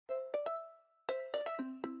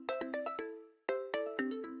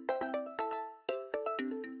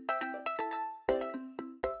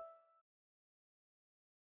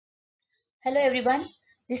Hello everyone,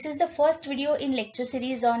 this is the first video in lecture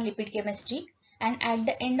series on lipid chemistry, and at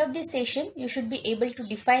the end of this session you should be able to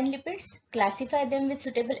define lipids, classify them with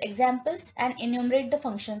suitable examples and enumerate the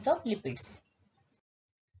functions of lipids.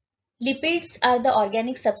 Lipids are the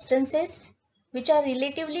organic substances which are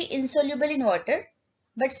relatively insoluble in water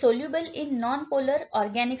but soluble in non-polar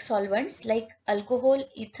organic solvents like alcohol,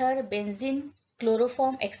 ether, benzene,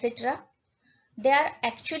 chloroform, etc. They are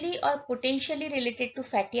actually or potentially related to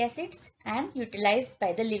fatty acids and utilized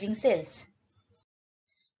by the living cells.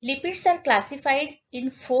 Lipids are classified in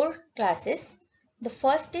four classes. The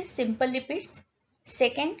first is simple lipids,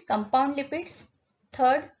 second compound lipids,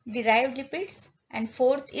 third derived lipids, and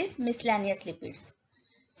fourth is miscellaneous lipids.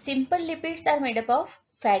 Simple lipids are made up of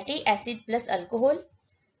fatty acid plus alcohol.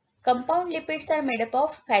 Compound lipids are made up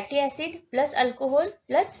of fatty acid plus alcohol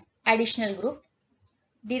plus additional group.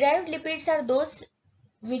 Derived lipids are those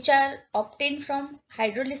which are obtained from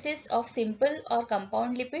hydrolysis of simple or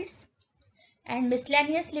compound lipids, and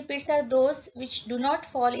miscellaneous lipids are those which do not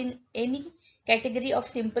fall in any category of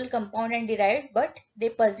simple, compound and derived, but they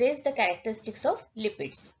possess the characteristics of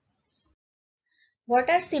lipids. What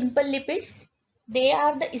are simple lipids? They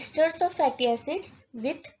are the esters of fatty acids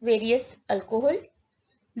with various alcohol.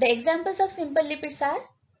 The examples of simple lipids are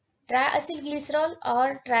triacylglycerol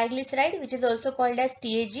or triglyceride, which is also called as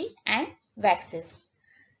TAG, and waxes.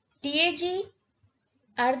 TAG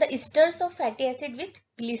are the esters of fatty acid with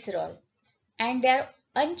glycerol, and they are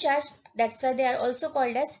uncharged, that's why they are also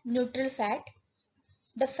called as neutral fat.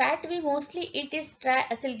 The fat we mostly eat is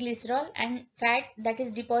triacylglycerol, and fat that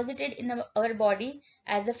is deposited in our body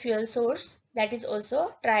as a fuel source, that is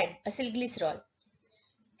also triacylglycerol.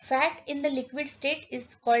 Fat in the liquid state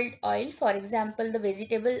is called oil, for example the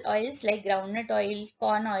vegetable oils like groundnut oil,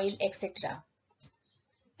 corn oil, etc.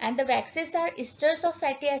 And the waxes are esters of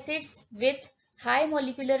fatty acids with high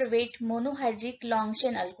molecular weight monohydric long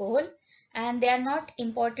chain alcohol, and they are not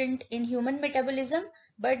important in human metabolism,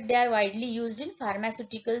 but they are widely used in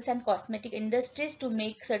pharmaceuticals and cosmetic industries to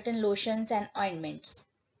make certain lotions and ointments.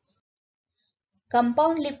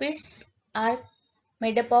 Compound lipids are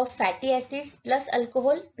made up of fatty acids plus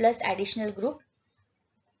alcohol plus additional group.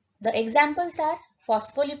 The examples are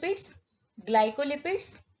phospholipids,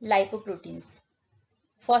 glycolipids, lipoproteins.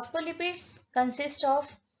 Phospholipids consist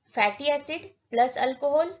of fatty acid plus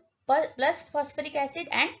alcohol plus phosphoric acid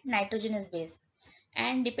and nitrogenous base.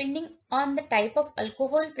 And depending on the type of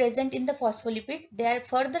alcohol present in the phospholipid, they are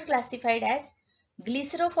further classified as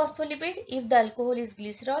glycerophospholipid if the alcohol is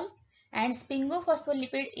glycerol, and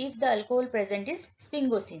sphingophospholipid if the alcohol present is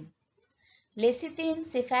sphingosine. Lecithin,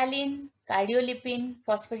 cephalin, cardiolipin,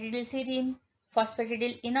 phosphatidylserine,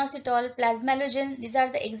 phosphatidylinositol, plasmalogen, these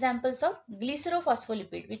are the examples of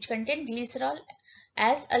glycerophospholipid which contain glycerol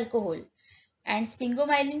as alcohol, and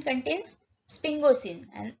sphingomyelin contains sphingosine,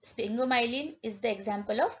 and sphingomyelin is the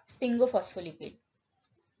example of sphingophospholipid.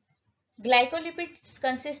 Glycolipids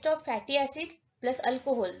consist of fatty acid plus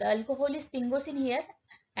alcohol. The alcohol is sphingosine here,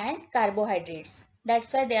 and carbohydrates.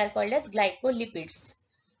 That's why they are called as glycolipids.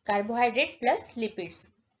 Carbohydrate plus lipids.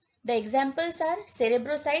 The examples are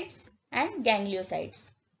cerebrosides and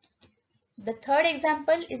gangliosides. The third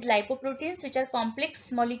example is lipoproteins, which are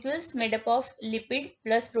complex molecules made up of lipid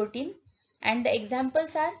plus protein, and the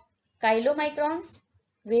examples are chylomicrons,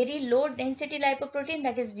 very low density lipoprotein,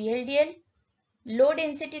 that is VLDL, low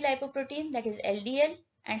density lipoprotein, that is LDL,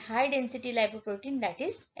 and high density lipoprotein, that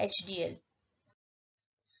is HDL.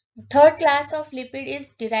 The third class of lipid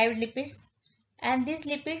is derived lipids, and these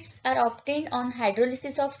lipids are obtained on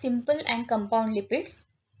hydrolysis of simple and compound lipids.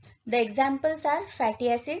 The examples are fatty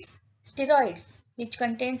acids, steroids, which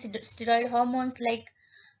contain steroid hormones like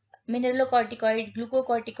mineralocorticoid,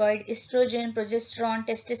 glucocorticoid, estrogen, progesterone,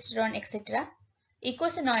 testosterone, etc.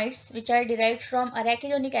 Eicosanoids, which are derived from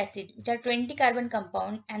arachidonic acid, which are 20 carbon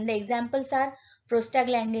compound, and the examples are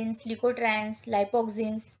prostaglandins, leukotrienes,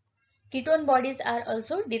 lipoxins. Ketone bodies are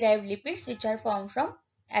also derived lipids which are formed from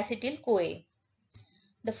acetyl-CoA.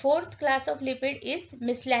 The fourth class of lipid is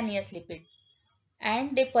miscellaneous lipid,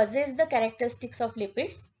 and they possess the characteristics of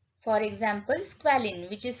lipids. For example, squalene,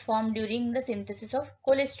 which is formed during the synthesis of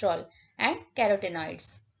cholesterol, and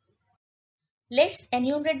carotenoids. Let's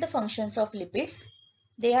enumerate the functions of lipids.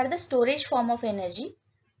 They are the storage form of energy.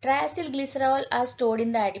 Triacylglycerol are stored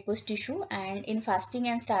in the adipose tissue, and in fasting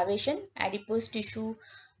and starvation, adipose tissue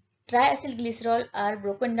triacylglycerol are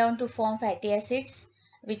broken down to form fatty acids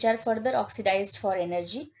which are further oxidized for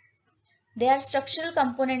energy. They are structural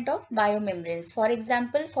component of biomembranes. For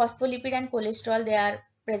example, phospholipid and cholesterol, they are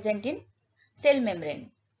present in cell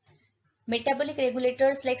membrane. Metabolic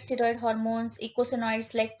regulators like steroid hormones,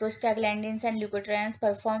 eicosanoids like prostaglandins and leukotrienes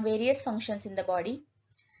perform various functions in the body.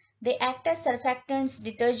 They act as surfactants,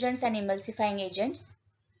 detergents and emulsifying agents.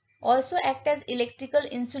 Also act as electrical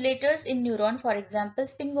insulators in neuron, for example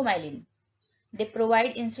sphingomyelin. They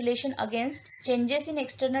provide insulation against changes in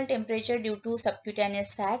external temperature due to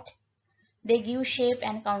subcutaneous fat. They give shape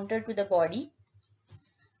and contour to the body.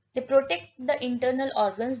 They protect the internal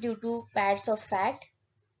organs due to pads of fat.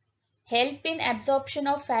 Help in absorption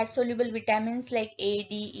of fat-soluble vitamins like A,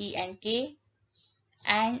 D, E and K.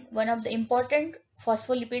 And one of the important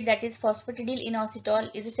phospholipid, that is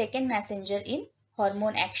phosphatidylinositol, is a second messenger in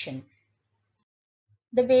hormone action.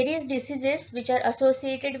 The various diseases which are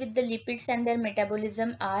associated with the lipids and their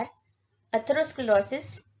metabolism are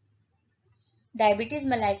atherosclerosis, diabetes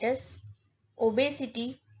mellitus,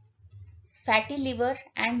 obesity, fatty liver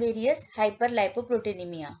and various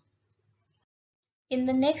hyperlipoproteinemia. In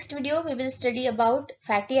the next video, we will study about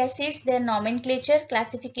fatty acids, their nomenclature,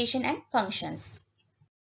 classification and functions.